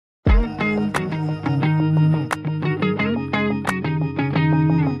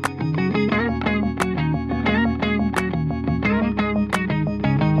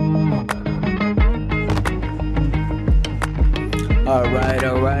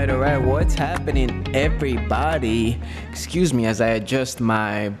All right. What's happening, everybody? Excuse me as I adjust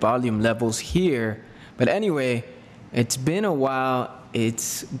my volume levels here. But anyway, it's been a while.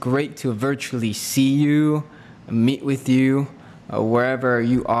 It's great to virtually see you, meet with you, wherever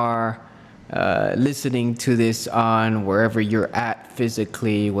you are listening to this on, wherever you're at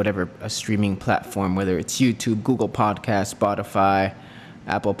physically, whatever a streaming platform, whether it's YouTube, Google Podcasts, Spotify,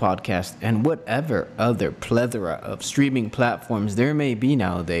 Apple Podcast, and whatever other plethora of streaming platforms there may be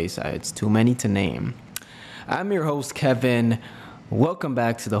nowadays. It's too many to name. I'm your host, Kevin. Welcome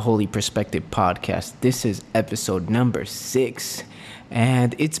back to the Holy Perspective Podcast. This is episode number 6,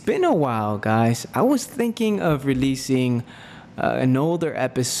 and it's been a while, guys. I was thinking of releasing an older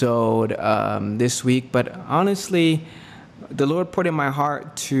episode this week, but honestly, the Lord put in my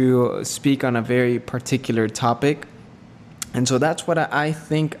heart to speak on a very particular topic. And so that's what I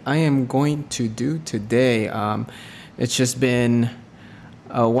think I am going to do today. It's just been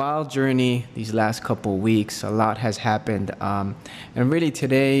a wild journey these last couple weeks. A lot has happened. And really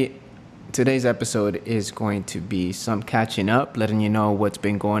today's episode is going to be some catching up, letting you know what's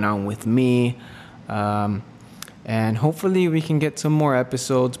been going on with me. And hopefully we can get some more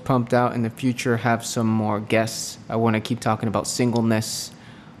episodes pumped out in the future, have some more guests. I want to keep talking about singleness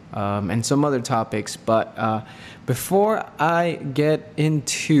and some other topics. But before I get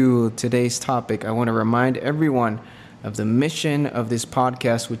into today's topic, I want to remind everyone of the mission of this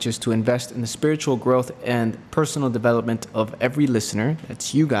podcast, which is to invest in the spiritual growth and personal development of every listener.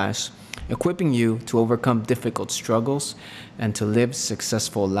 That's you guys, equipping you to overcome difficult struggles and to live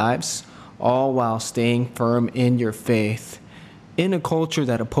successful lives, all while staying firm in your faith in a culture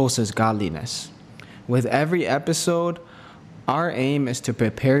that opposes godliness. With every episode, our aim is to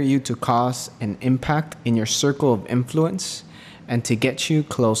prepare you to cause an impact in your circle of influence and to get you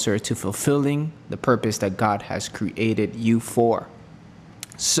closer to fulfilling the purpose that God has created you for.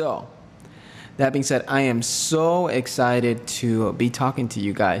 So, that being said, I am so excited to be talking to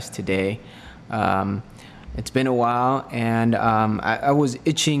you guys today. It's been a while, and I was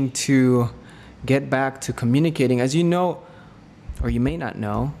itching to get back to communicating. As you know, or you may not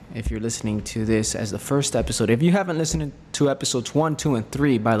know, if you're listening to this as the first episode. If you haven't listened to episodes 1, 2, and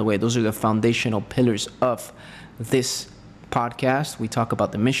 3, by the way, those are the foundational pillars of this podcast. We talk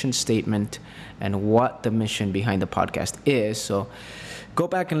about the mission statement and what the mission behind the podcast is. So go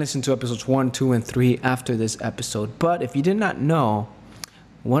back and listen to episodes 1, 2, and 3 after this episode. But if you did not know,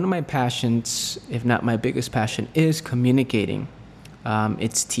 one of my passions, if not my biggest passion, is communicating.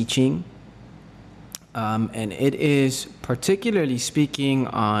 It's teaching. And it is particularly speaking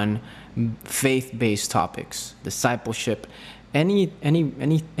on faith-based topics, discipleship, any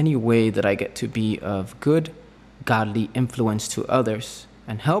way that I get to be of good, godly influence to others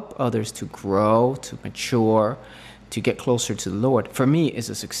and help others to grow, to mature, to get closer to the Lord. For me, is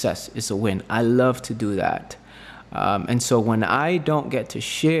a success, is a win. I love to do that. And so when I don't get to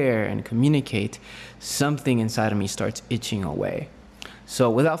share and communicate, something inside of me starts itching away. So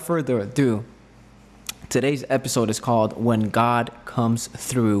without further ado, today's episode is called When God Comes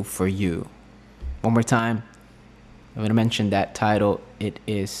Through for You. One more time, I'm going to mention that title. It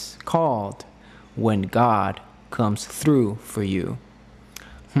is called When God Comes Through for You.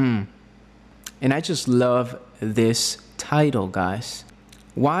 And I just love this title, guys.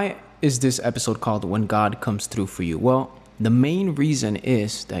 Why is this episode called When God Comes Through for You? Well, the main reason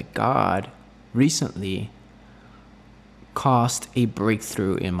is that God recently caused a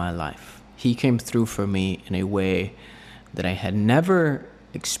breakthrough in my life. He came through for me in a way that I had never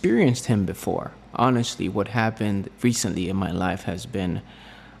experienced him before. Honestly, what happened recently in my life has been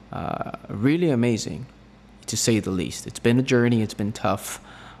really amazing, to say the least. It's been a journey. It's been tough.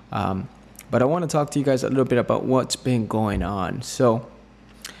 But I want to talk to you guys a little bit about what's been going on. So,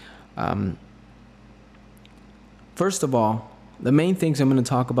 first of all, the main things I'm going to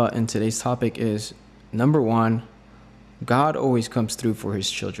talk about in today's topic is, number one, God always comes through for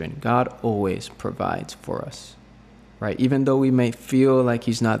his children. God always provides for us, right? Even though we may feel like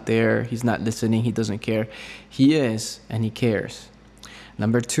he's not there, he's not listening, he doesn't care, he is, and he cares.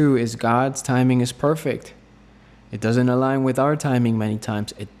 Number two is God's timing is perfect. It doesn't align with our timing many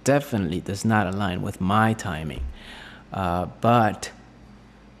times. It definitely does not align with my timing. But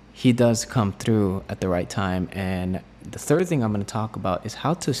he does come through at the right time. And the third thing I'm going to talk about is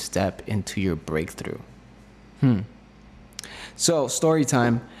how to step into your breakthrough. So, story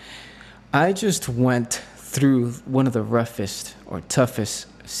time. I just went through one of the roughest or toughest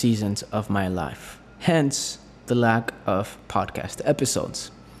seasons of my life. Hence, the lack of podcast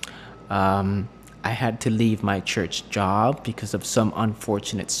episodes. I had to leave my church job because of some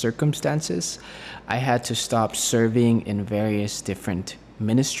unfortunate circumstances. I had to stop serving in various different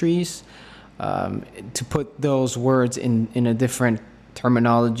ministries. To put those words in a different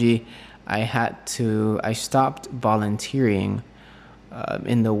terminology, I stopped volunteering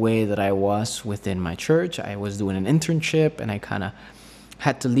in the way that I was within my church. I was doing an internship, and I kind of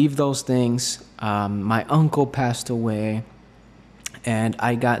had to leave those things. My uncle passed away, and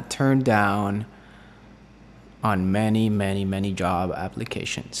I got turned down on many job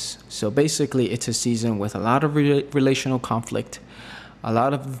applications. So basically, it's a season with a lot of relational conflict, a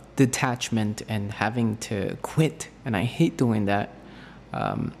lot of detachment, and having to quit. And I hate doing that.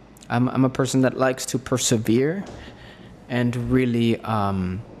 I'm a person that likes to persevere and really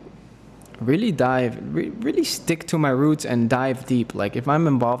stick to my roots and dive deep. Like if I'm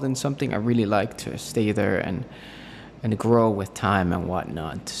involved in something, I really like to stay there and grow with time and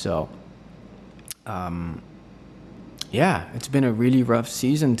whatnot. So, yeah, it's been a really rough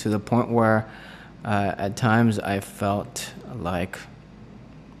season, to the point where at times I felt like,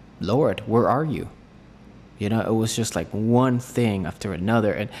 Lord, where are you? You know, it was just like one thing after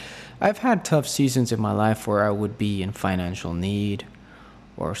another. And I've had tough seasons in my life where I would be in financial need,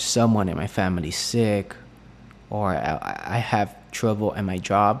 or someone in my family sick, or I have trouble at my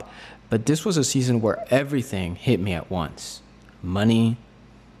job. But this was a season where everything hit me at once. Money,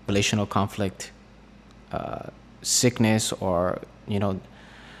 relational conflict, sickness, or,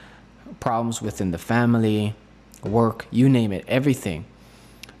 problems within the family, work, you name it, everything.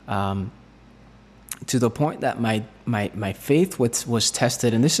 To the point that my faith was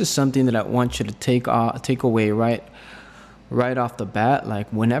tested. And this is something that I want you to take away right off the bat. Like,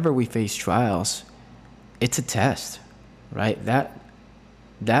 whenever we face trials, it's a test, right?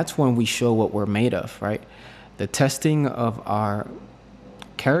 That's when we show what we're made of, right? The testing of our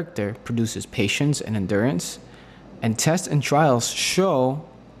character produces patience and endurance, and tests and trials show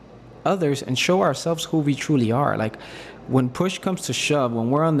others and show ourselves who we truly are. Like, when push comes to shove,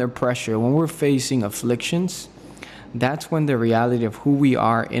 when we're under pressure, when we're facing afflictions, that's when the reality of who we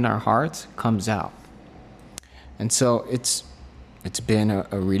are in our hearts comes out. And so it's been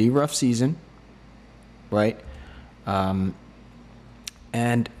a really rough season, right?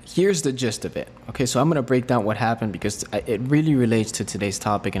 And here's the gist of it. Okay, so I'm going to break down what happened, because it really relates to today's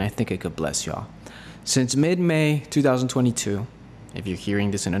topic, and I think it could bless y'all. Since mid-May 2022, if you're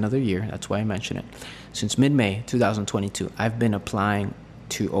hearing this in another year, that's why I mention it. Since mid-May 2022, I've been applying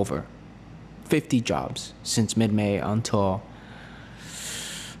to over 50 jobs since mid-May until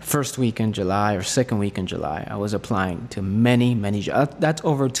first week in July or second week in July. I was applying to many jobs. That's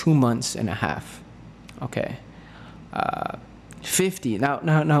over 2 months and a half. Okay. 50.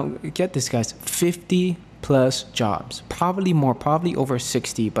 Now, get this, guys. 50 plus jobs. Probably more, probably over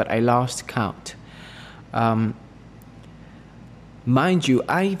 60, but I lost count. Mind you,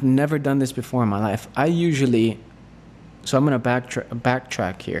 I've never done this before in my life. So I'm going to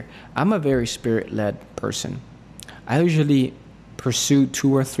backtrack here. I'm a very spirit-led person. I usually pursue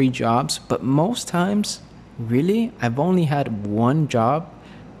 2 or 3 jobs, but most times, really, I've only had one job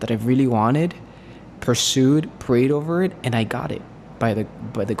that I've really wanted, pursued, prayed over it, and I got it by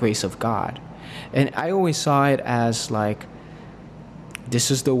the grace of God. And I always saw it as like, this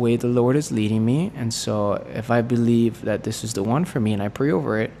is the way the Lord is leading me. And so if I believe that this is the one for me and I pray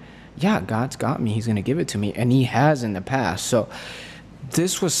over it, yeah, God's got me. He's going to give it to me. And he has in the past. So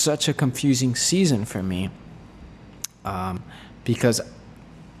this was such a confusing season for me, because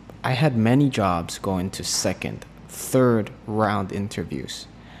I had many jobs going to second, third round interviews.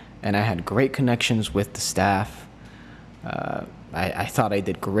 And I had great connections with the staff. I thought I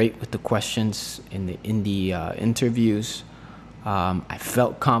did great with the questions in the interviews. I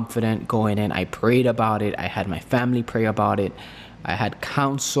felt confident going in. I prayed about it. I had my family pray about it. I had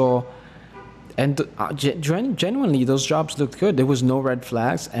counsel. And genuinely, those jobs looked good. There was no red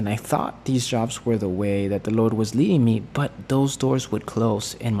flags. And I thought these jobs were the way that the Lord was leading me. But those doors would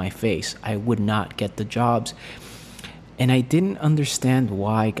close in my face. I would not get the jobs. And I didn't understand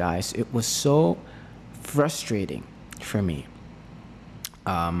why, guys. It was so frustrating for me.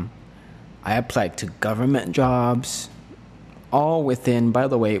 I applied to government jobs, all within, by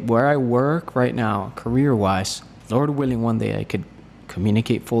the way, where I work right now, career-wise. Lord willing, one day I could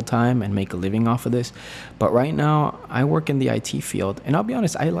communicate full-time and make a living off of this. But right now, I work in the IT field. And I'll be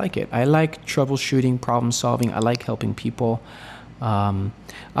honest, I like it. I like troubleshooting, problem-solving. I like helping people.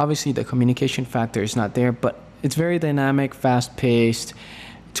 Obviously, the communication factor is not there, but it's very dynamic, fast-paced.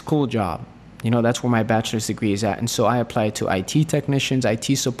 It's a cool job. That's where my bachelor's degree is at. And so I applied to IT technicians,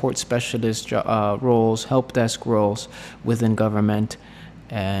 IT support specialist roles, help desk roles within government,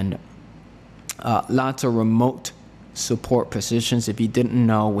 and lots of remote support positions. If you didn't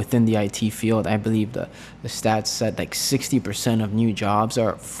know, within the IT field, I believe the stats said like 60% of new jobs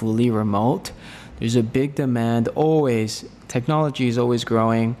are fully remote. There's a big demand always. Technology is always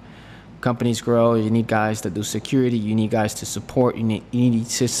growing. Companies grow. You need guys that do security. You need guys to support. You need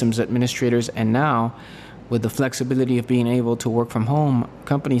systems administrators. And now, with the flexibility of being able to work from home,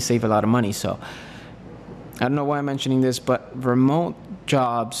 companies save a lot of money. So I don't know why I'm mentioning this, but remote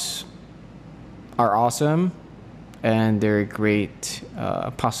jobs are awesome, and they're a great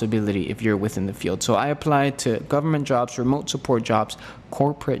possibility if you're within the field. So I applied to government jobs, remote support jobs,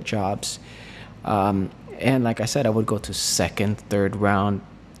 corporate jobs. And like I said, I would go to second, third round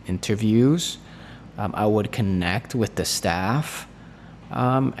interviews. I would connect with the staff.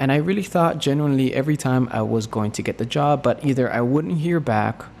 And I really thought genuinely every time I was going to get the job, but either I wouldn't hear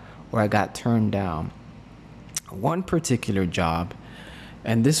back or I got turned down. One particular job,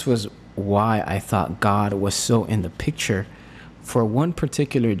 and this was why I thought God was so in the picture. For one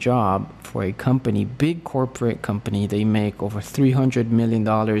particular job for a company, big corporate company, they make over $300 million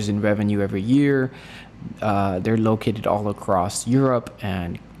in revenue every year. They're located all across Europe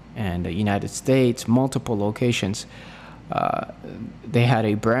and the United States, multiple locations. They had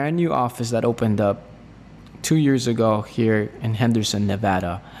a brand new office that opened up 2 years ago here in Henderson,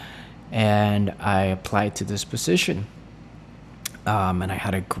 Nevada. And I applied to this position. And I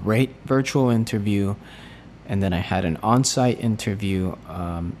had a great virtual interview. And then I had an on-site interview.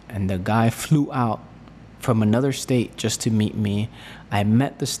 And the guy flew out from another state just to meet me. I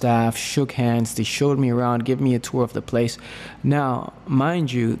met the staff, shook hands. They showed me around, gave me a tour of the place. Now,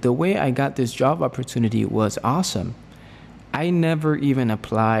 mind you, the way I got this job opportunity was awesome. I never even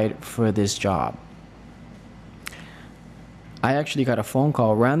applied for this job. I actually got a phone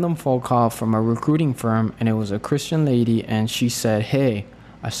call, random phone call from a recruiting firm, and it was a Christian lady, and she said, "Hey,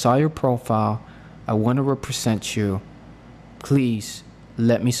 I saw your profile. I want to represent you. Please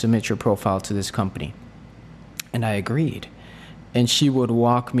let me submit your profile to this company." And I agreed. And she would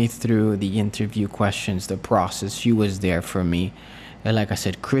walk me through the interview questions, the process. She was there for me. And like I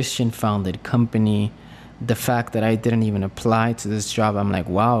said, Christian founded company. The fact that I didn't even apply to this job, I'm like,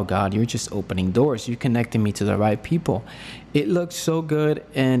 wow, God, you're just opening doors. You're connecting me to the right people. It looked so good,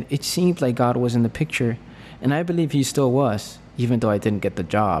 and it seemed like God was in the picture. And I believe he still was, even though I didn't get the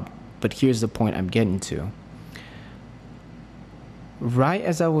job. But here's the point I'm getting to. Right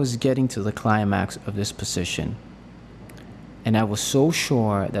as I was getting to the climax of this position, and I was so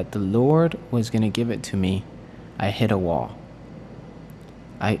sure that the Lord was going to give it to me, I hit a wall.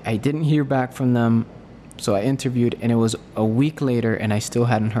 I didn't hear back from them. So I interviewed, and it was a week later, and I still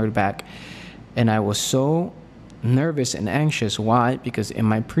hadn't heard back. And I was so nervous and anxious. Why? Because in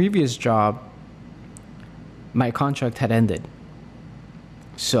my previous job, my contract had ended.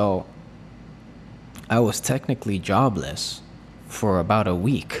 So I was technically jobless for about a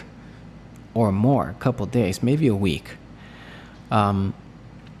week or more, a couple days, maybe a week. And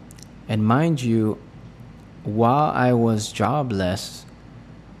mind you, while I was jobless,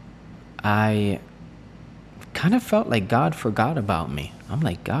 I kind of felt like God forgot about me. I'm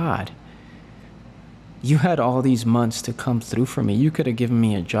like, God, you had all these months to come through for me. You could have given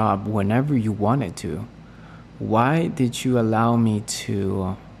me a job whenever you wanted to. Why did you allow me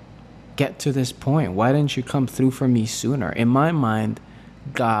to get to this point? Why didn't you come through for me sooner? In my mind,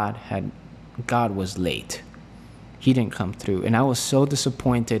 God was late. He didn't come through. And I was so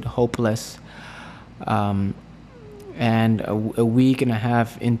disappointed, hopeless. And a week and a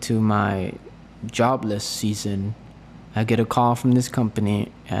half into my jobless season, I get a call from this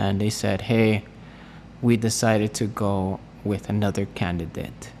company, and they said, "Hey, we decided to go with another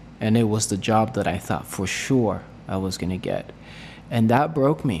candidate." And it was the job that I thought for sure I was going to get. And that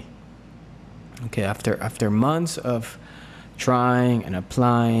broke me. Okay, after months of trying and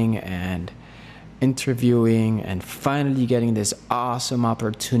applying and interviewing and finally getting this awesome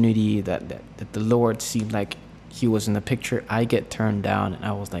opportunity that the Lord seemed like he was in the picture, I get turned down. And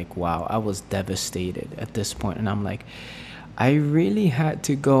I was like, wow, I was devastated at this point. And I'm like, I really had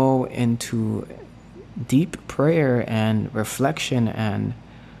to go into deep prayer and reflection, and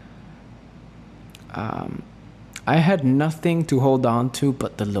I had nothing to hold on to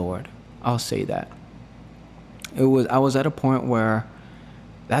but the Lord. I'll say that. I was at a point where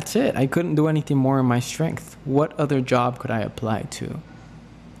that's it. I couldn't do anything more in my strength. What other job could I apply to?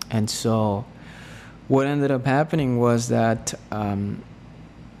 And so what ended up happening was that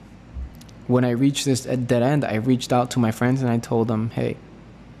when I reached this dead end, I reached out to my friends and I told them, "Hey,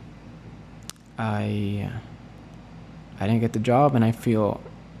 I didn't get the job, and I feel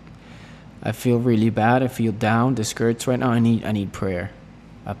really bad. I feel down, discouraged right now. I need prayer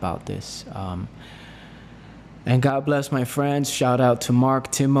about this." And God bless my friends. Shout out to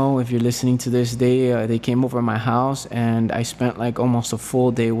Mark, Timo, if you're listening to this. They came over my house, and I spent like almost a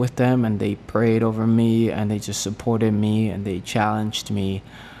full day with them, and they prayed over me, and they just supported me, and they challenged me.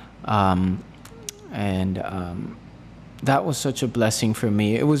 That was such a blessing for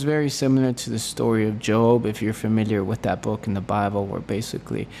me. It was very similar to the story of Job, if you're familiar with that book in the Bible, where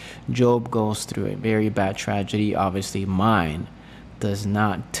basically Job goes through a very bad tragedy. Obviously, mine does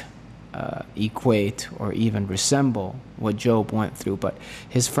not equate or even resemble what Job went through, but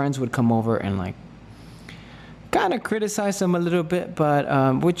his friends would come over and like kind of criticize him a little bit, but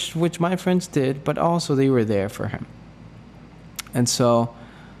which my friends did, but also they were there for him. And so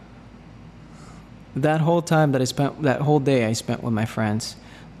that whole day I spent with my friends,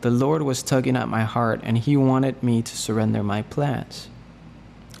 the Lord was tugging at my heart, and he wanted me to surrender my plans.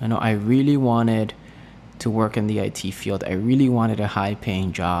 I really wanted to work in the IT field. I really wanted a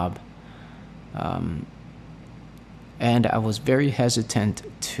high-paying job. And I was very hesitant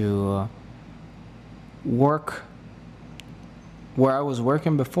to work where I was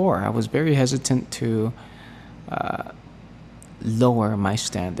working before. I was very hesitant to lower my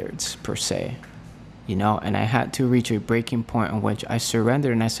standards, per se. And I had to reach a breaking point in which I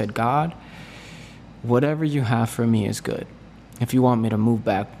surrendered, and I said, God, whatever you have for me is good. If you want me to move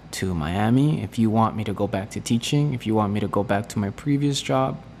back to Miami, if you want me to go back to teaching, if you want me to go back to my previous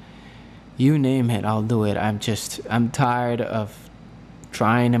job, you name it, I'll do it. I'm tired of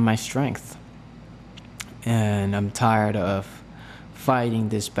trying in my strength. And I'm tired of fighting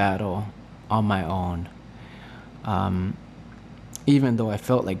this battle on my own. Even though I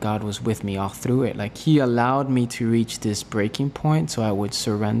felt like God was with me all through it. Like he allowed me to reach this breaking point so I would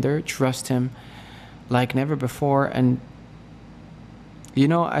surrender, trust him like never before. And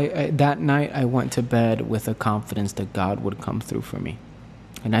I that night I went to bed with a confidence that God would come through for me.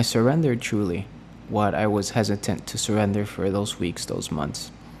 And I surrendered truly what I was hesitant to surrender for those weeks, those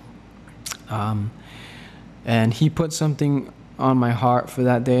months. And he put something on my heart for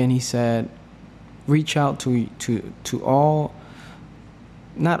that day, and he said, reach out to all,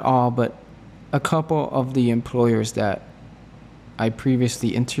 not all, but a couple of the employers that I previously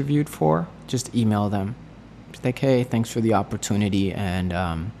interviewed for. Just email them. It's like, hey, thanks for the opportunity,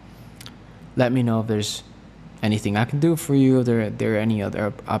 and let me know if there's anything I can do for you, if there are any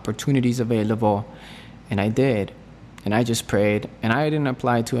other opportunities available. And I did. And I just prayed. And I didn't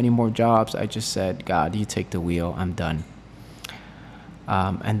apply to any more jobs. I just said, God, you take the wheel. I'm done.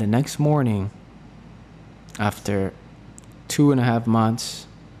 And the next morning, after 2.5 months,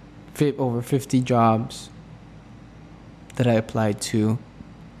 over 50 jobs that I applied to,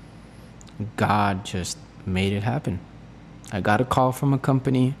 God just made it happen. I got a call from a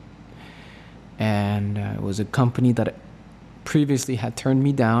company, and it was a company that previously had turned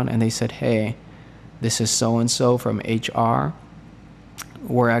me down, and they said, hey, this is so-and-so from HR.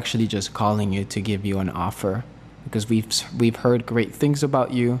 We're actually just calling you to give you an offer because we've heard great things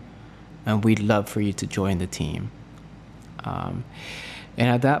about you, and we'd love for you to join the team. And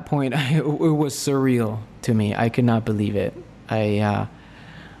at that point, it was surreal to me. I could not believe it. I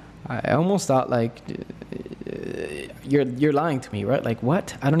almost thought like, you're lying to me, right? Like,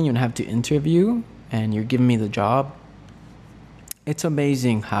 what? I don't even have to interview, and you're giving me the job. It's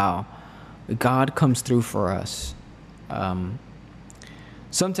amazing how God comes through for us.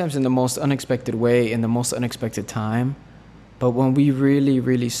 Sometimes in the most unexpected way, in the most unexpected time, but when we really,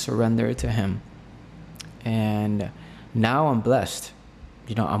 really surrender to him. And now I'm blessed.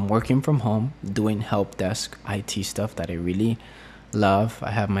 I'm working from home, doing help desk IT stuff that I really love.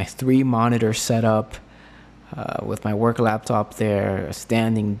 I have my 3 monitors set up with my work laptop there, a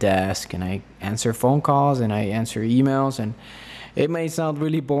standing desk, and I answer phone calls and I answer emails. And it may sound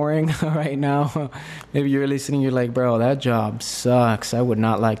really boring right now. Maybe you're listening, you're like, bro, that job sucks. I would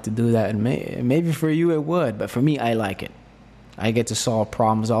not like to do that. And maybe for you it would, but for me, I like it. I get to solve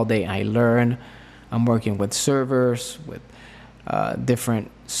problems all day. I learn. I'm working with servers, with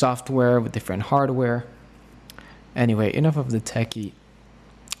different software, with different hardware. Anyway, enough of the techie,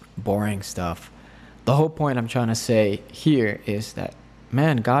 boring stuff. The whole point I'm trying to say here is that,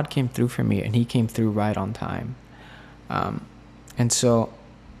 man, God came through for me, and he came through right on time. And so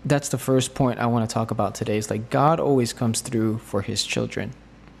that's the first point I want to talk about today. Is like God always comes through for his children.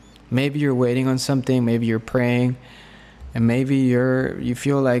 Maybe you're waiting on something, maybe you're praying, and maybe you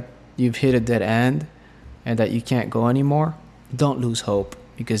feel like you've hit a dead end and that you can't go anymore. Don't lose hope,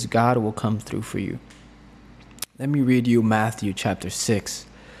 because God will come through for you. Let me read you Matthew chapter 6.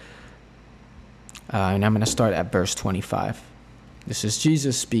 And I'm going to start at verse 25. This is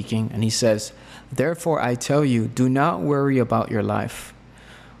Jesus speaking, and he says, "Therefore I tell you, do not worry about your life.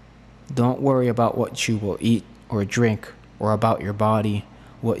 Don't worry about what you will eat or drink, or about your body,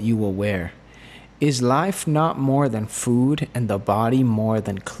 what you will wear? Is life not more than food, and the body more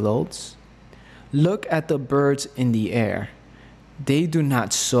than clothes? Look at the birds in the air. They do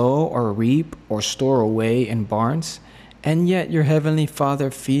not sow or reap or store away in barns, and yet your heavenly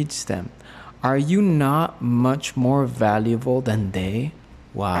Father feeds them. Are you not much more valuable than they?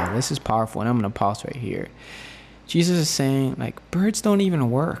 Wow, this is powerful, and I'm going to pause right here. Jesus is saying, like, birds don't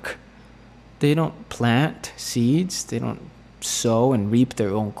even work. They don't plant seeds. They don't sow and reap their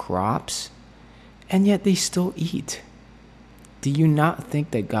own crops. And yet they still eat. Do you not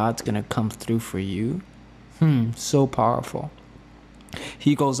think that God's going to come through for you? So powerful.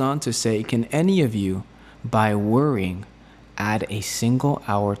 He goes on to say, can any of you, by worrying, add a single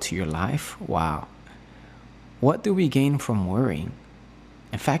hour to your life? Wow. What do we gain from worrying?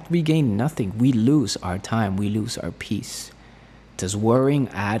 In fact, we gain nothing. We lose our time. We lose our peace. Does worrying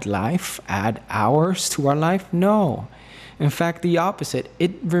add life, add hours to our life? No. In fact, the opposite.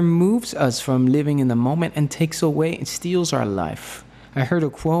 It removes us from living in the moment and takes away and steals our life. I heard a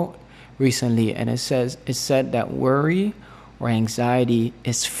quote recently, and it said that worry or anxiety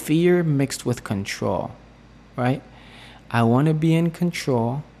is fear mixed with control, right? I want to be in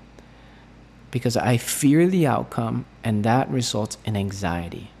control because I fear the outcome, and that results in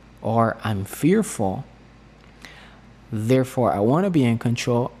anxiety. Or I'm fearful, therefore I want to be in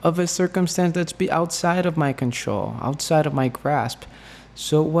control of a circumstance that's outside of my control, outside of my grasp.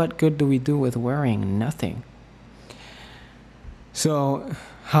 So what good do we do with worrying? Nothing. So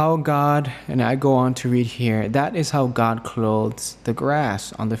how God, and I go on to read here, that is how God clothes the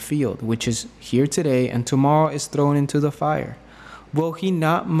grass on the field, which is here today and tomorrow is thrown into the fire. Will he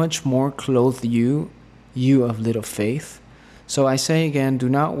not much more clothe you, you of little faith? So I say again, do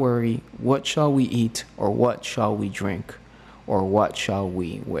not worry, what shall we eat, or what shall we drink, or what shall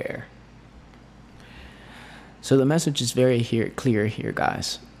we wear? So the message is very clear here,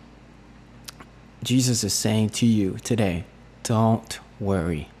 guys. Jesus is saying to you today, don't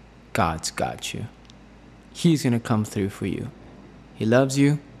worry. God's got you. He's going to come through for you. He loves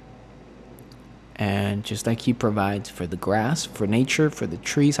you. And just like he provides for the grass, for nature, for the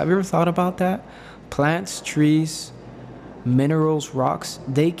trees. Have you ever thought about that? Plants, trees, minerals, rocks,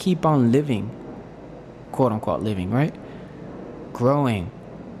 they keep on living. Quote unquote living, right? Growing.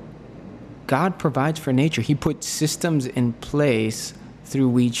 God provides for nature. He put systems in place through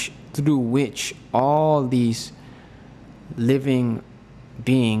which all these living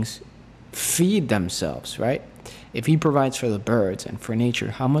beings feed themselves, right? If he provides for the birds and for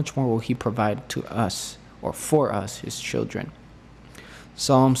nature, how much more will he provide to us or for us, his children?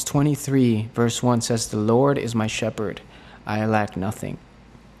 Psalms 23 verse 1 says, the Lord is my shepherd, I lack nothing.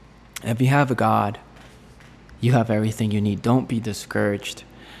 If you have a God, you have everything you need. Don't be discouraged,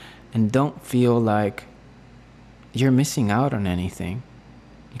 and don't feel like you're missing out on anything,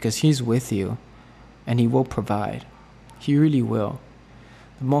 because he's with you and he will provide. He really will.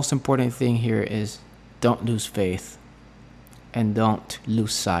 The most important thing here is don't lose faith and don't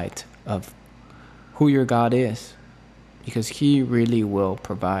lose sight of who your God is, because he really will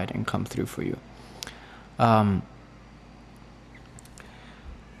provide and come through for you.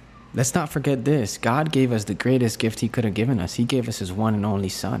 Let's not forget this. God gave us the greatest gift he could have given us. He gave us his one and only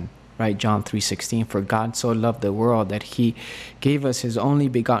son, right? John 3:16, for God so loved the world that he gave us his only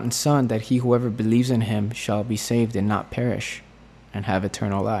begotten son, that he whoever believes in him shall be saved and not perish and have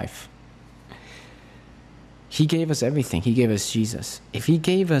eternal life. He gave us everything. He gave us Jesus. If he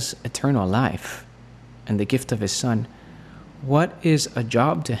gave us eternal life and the gift of his son, what is a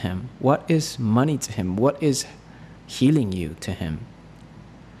job to him? What is money to him? What is healing you to him?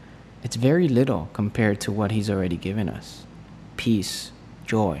 It's very little compared to what he's already given us. Peace,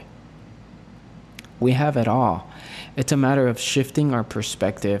 joy. We have it all. It's a matter of shifting our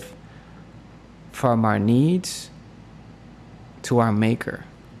perspective from our needs to our maker,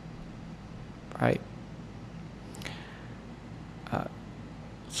 right?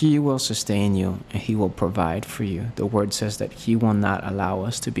 He will sustain you and he will provide for you. The word says that he will not allow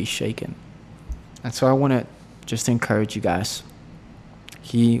us to be shaken. And so I want to just encourage you guys.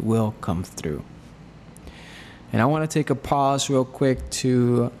 He will come through. And I want to take a pause real quick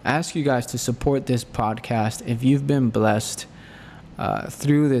to ask you guys to support this podcast. If you've been blessed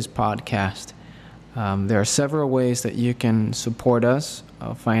through this podcast, there are several ways that you can support us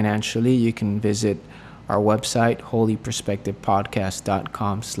financially. You can visit our website,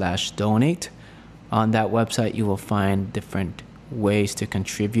 holyperspectivepodcast.com/donate. On that website, you will find different ways to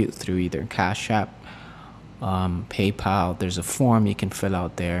contribute through either Cash App, PayPal. There's a form you can fill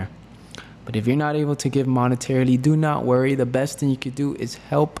out there. But if you're not able to give monetarily, do not worry. The best thing you could do is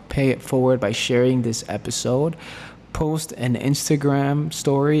help pay it forward by sharing this episode. Post an Instagram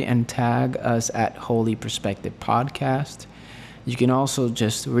story and tag us at Holy Perspective Podcast. You can also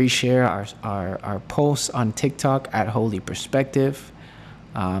just reshare our posts on TikTok at Holy Perspective.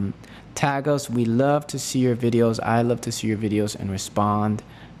 Tag us. We love to see your videos. I love to see your videos and respond.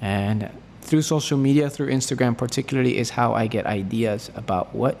 And through social media, through Instagram particularly, is how I get ideas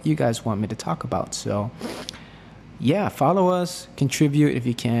about what you guys want me to talk about. So yeah, follow us, contribute if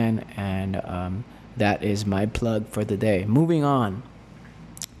you can, and that is my plug for the day. Moving on,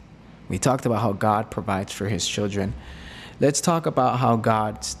 we talked about how God provides for his children. Let's talk about how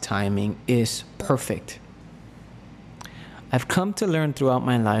God's timing is perfect. I've come to learn throughout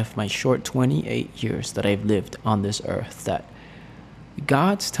my life, my short 28 years that I've lived on this earth, that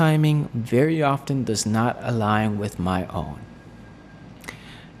God's timing very often does not align with my own.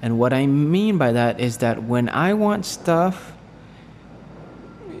 And what I mean by that is that when I want stuff,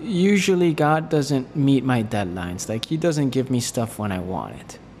 usually God doesn't meet my deadlines. Like, he doesn't give me stuff when I want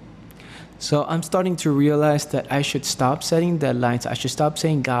it. So I'm starting to realize that I should stop setting deadlines. I should stop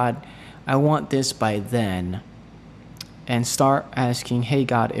saying, God, I want this by then. And start asking, hey,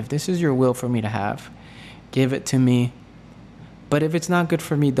 God, if this is your will for me to have, give it to me. But if it's not good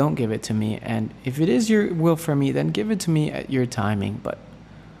for me, don't give it to me. And if it is your will for me, then give it to me at your timing. But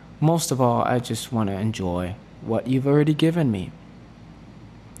most of all, I just want to enjoy what you've already given me.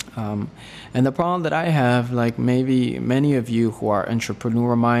 And the problem that I have, like maybe many of you who are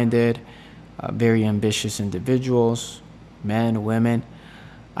entrepreneur-minded, very ambitious individuals, men, women,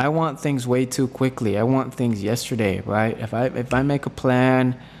 I want things way too quickly. I want things yesterday, right? If I make a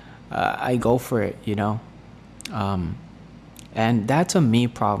plan, I go for it, you know. And that's a me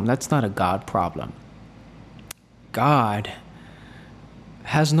problem. That's not a God problem. God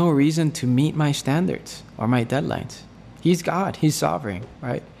has no reason to meet my standards or my deadlines. He's God. He's sovereign,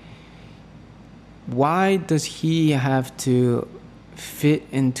 right? Why does he have to fit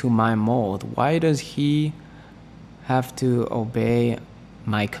into my mold? Why does he have to obey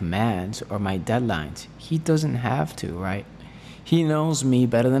my commands or my deadlines? He doesn't have to, right? He knows me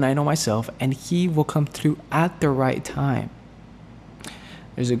better than I know myself, and he will come through at the right time.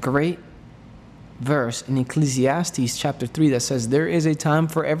 There's a great verse in Ecclesiastes chapter 3 that says, there is a time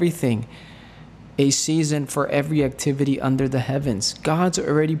for everything, a season for every activity under the heavens. God's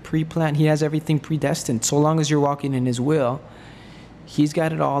already pre-planned. He has everything predestined. So long as you're walking in his will, he's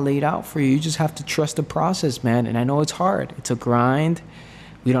got it all laid out for you. You just have to trust the process, man. And I know it's hard. It's a grind.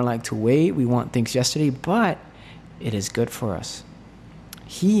 We don't like to wait. We want things yesterday, but it is good for us.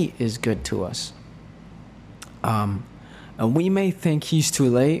 He is good to us. And we may think he's too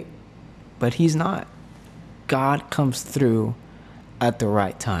late, but he's not. God comes through at the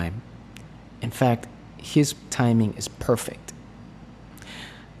right time. In fact, his timing is perfect.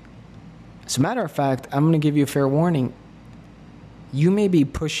 As a matter of fact, I'm going to give you a fair warning. You may be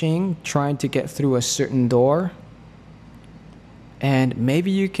pushing, trying to get through a certain door, and maybe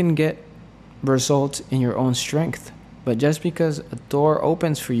you can get results in your own strength. But just because a door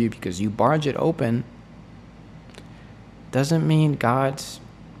opens for you, because you barge it open, doesn't mean God's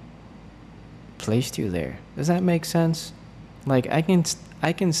placed you there. Does that make sense? Like, I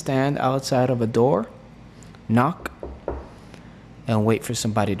can stand outside of a door, knock, and wait for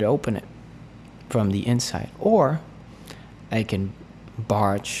somebody to open it from the inside. Or I can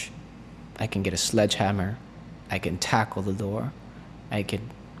barge, I can get a sledgehammer, I can tackle the door, I can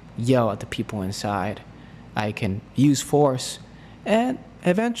yell at the people inside, I can use force, and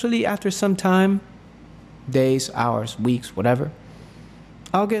eventually, after some time, days, hours, weeks, whatever,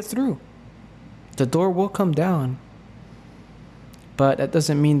 I'll get through. The door will come down. But that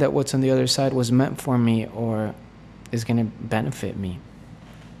doesn't mean that what's on the other side was meant for me or is going to benefit me.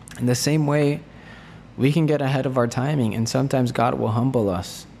 In the same way, we can get ahead of our timing, and sometimes God will humble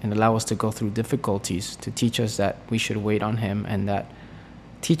us and allow us to go through difficulties to teach us that we should wait on him, and that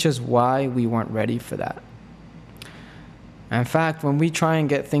teach us why we weren't ready for that. In fact, when we try and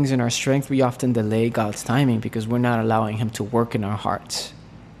get things in our strength, we often delay God's timing because we're not allowing him to work in our hearts.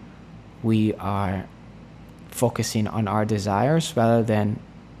 We are focusing on our desires rather than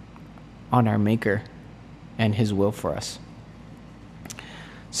on our Maker and his will for us.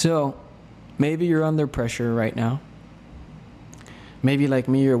 So maybe you're under pressure right now. Maybe like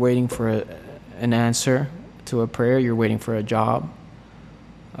me, you're waiting for an answer to a prayer. You're waiting for a job,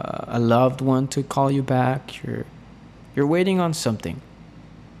 a loved one to call you back. You're waiting on something.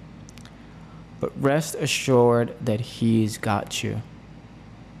 But rest assured that he's got you.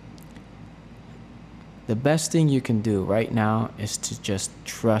 The best thing you can do right now is to just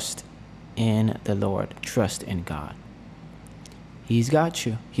trust in the Lord. Trust in God. He's got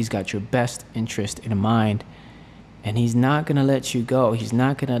you. He's got your best interest in mind. And he's not going to let you go. He's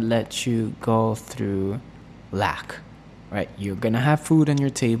not going to let you go through lack, right? You're going to have food on your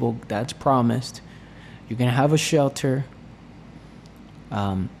table. That's promised. You're going to have a shelter.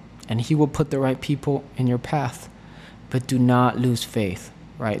 And he will put the right people in your path. But do not lose faith,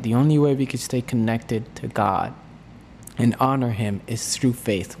 right? The only way we can stay connected to God and honor him is through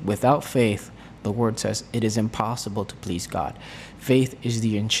faith. Without faith, the word says it is impossible to please God. Faith is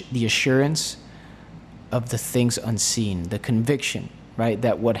the assurance of the things unseen, the conviction, right?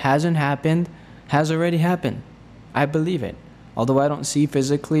 That what hasn't happened has already happened. I believe it. Although I don't see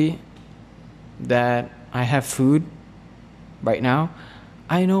physically that I have food right now,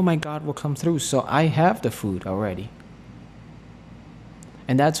 I know my God will come through. So I have the food already.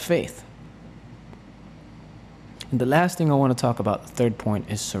 And that's faith. And the last thing I want to talk about, the third point,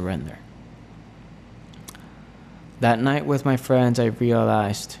 is surrender. That night with my friends, I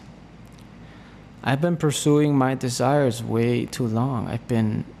realized I've been pursuing my desires way too long. I've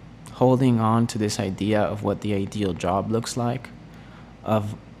been holding on to this idea of what the ideal job looks like,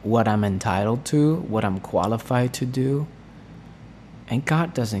 of what I'm entitled to, what I'm qualified to do. And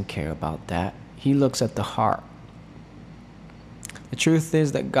God doesn't care about that. He looks at the heart. The truth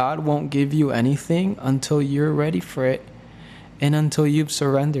is that God won't give you anything until you're ready for it and until you've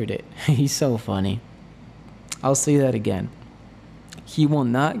surrendered it. He's so funny. I'll say that again. He will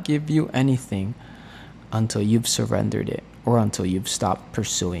not give you anything until you've surrendered it or until you've stopped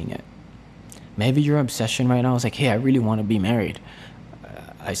pursuing it. Maybe your obsession right now is like, hey, I really want to be married.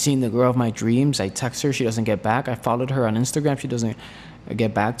 I've seen the girl of my dreams. I text her. She doesn't get back. I followed her on Instagram. She doesn't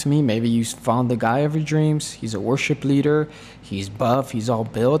get back to me. Maybe you found the guy of your dreams. He's a worship leader. He's buff. He's all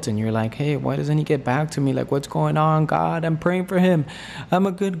built. And you're like, hey, why doesn't he get back to me? Like, what's going on? God, I'm praying for him. I'm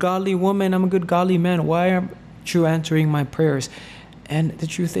a good godly woman. I'm a good godly man. Why aren't you answering my prayers? And the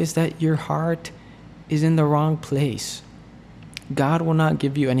truth is that your heart is in the wrong place. God will not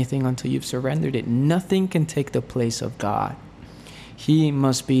give you anything until you've surrendered it. Nothing can take the place of God. He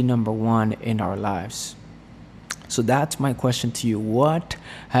must be number one in our lives. So that's my question to you. What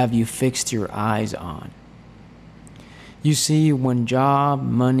have you fixed your eyes on? You see, when job,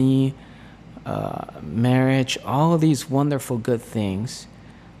 money, marriage, all of these wonderful good things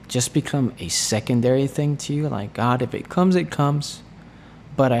just become a secondary thing to you, like, God, if it comes, it comes.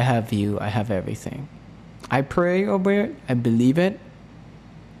 But I have you, I have everything. I pray over it, I believe it.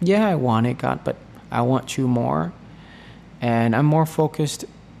 Yeah, I want it, God, but I want you more. And I'm more focused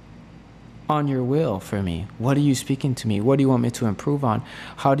on your will for me. What are you speaking to me? What do you want me to improve on?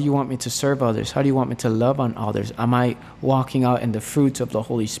 How do you want me to serve others? How do you want me to love on others? Am I walking out in the fruits of the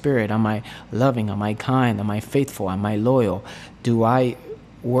Holy Spirit? Am I loving? Am I kind? Am I faithful? Am I loyal? Do I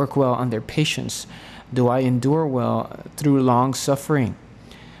work well under patience? Do I endure well through long suffering?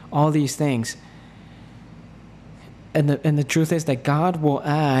 All these things. And the truth is that God will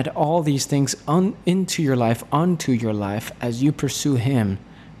add all these things into your life, onto your life, as you pursue him.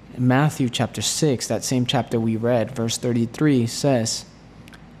 Matthew chapter 6, that same chapter we read, verse 33 says,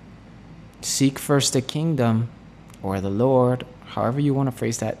 seek first the kingdom, or the Lord, however you want to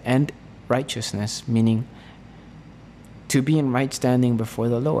phrase that, and righteousness, meaning to be in right standing before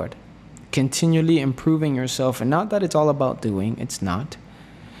the Lord. Continually improving yourself, and not that it's all about doing, it's not.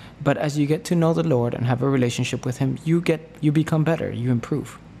 But as you get to know the Lord and have a relationship with him, you become better, you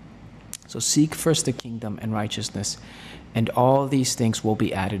improve. So seek first the kingdom and righteousness, and all these things will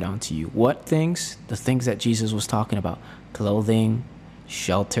be added onto you. What things? The things that Jesus was talking about. Clothing,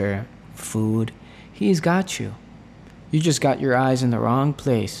 shelter, food. He's got you. You just got your eyes in the wrong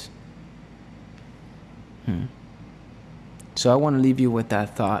place. So I want to leave you with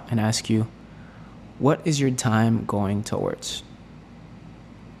that thought and ask you, what is your time going towards?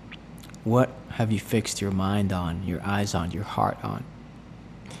 What have you fixed your mind on, your eyes on, your heart on?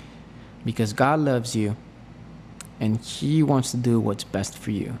 Because God loves you, and he wants to do what's best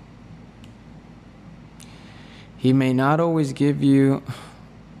for you. He may not always give you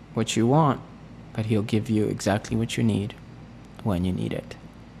what you want, but he'll give you exactly what you need when you need it.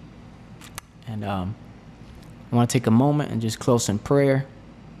 And I want to take a moment and just close in prayer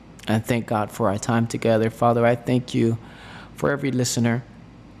and thank God for our time together. Father, I thank you for every listener.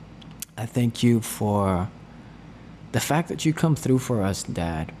 I thank you for the fact that you come through for us,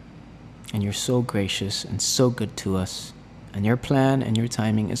 Dad. And you're so gracious and so good to us. And your plan and your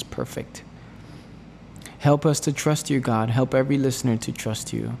timing is perfect. Help us to trust you, God. Help every listener to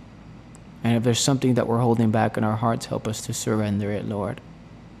trust you. And if there's something that we're holding back in our hearts, help us to surrender it, Lord.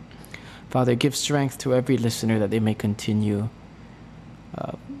 Father, give strength to every listener that they may continue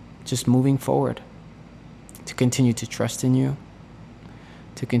just moving forward, to continue to trust in you,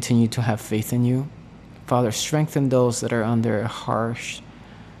 to continue to have faith in you. Father, strengthen those that are under a harsh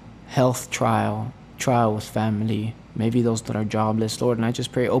health trial with family, maybe those that are jobless, Lord. And I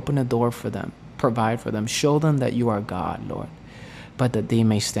just pray, open a door for them, provide for them, show them that you are God, Lord, but that they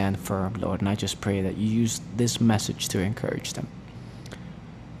may stand firm, Lord. And I just pray that you use this message to encourage them.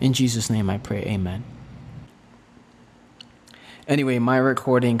 In Jesus' name I pray, amen. Anyway, my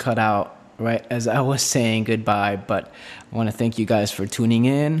recording cut out right as I was saying goodbye, but I want to thank you guys for tuning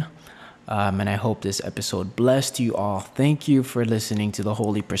in. And I hope this episode blessed you all. Thank you for listening to the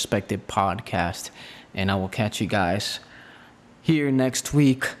Holy Perspective podcast. And I will catch you guys here next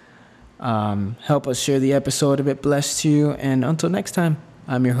week. Help us share the episode if it blessed you. And until next time,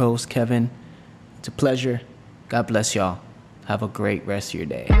 I'm your host, Kevin. It's a pleasure. God bless y'all. Have a great rest of your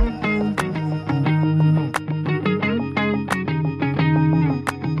day.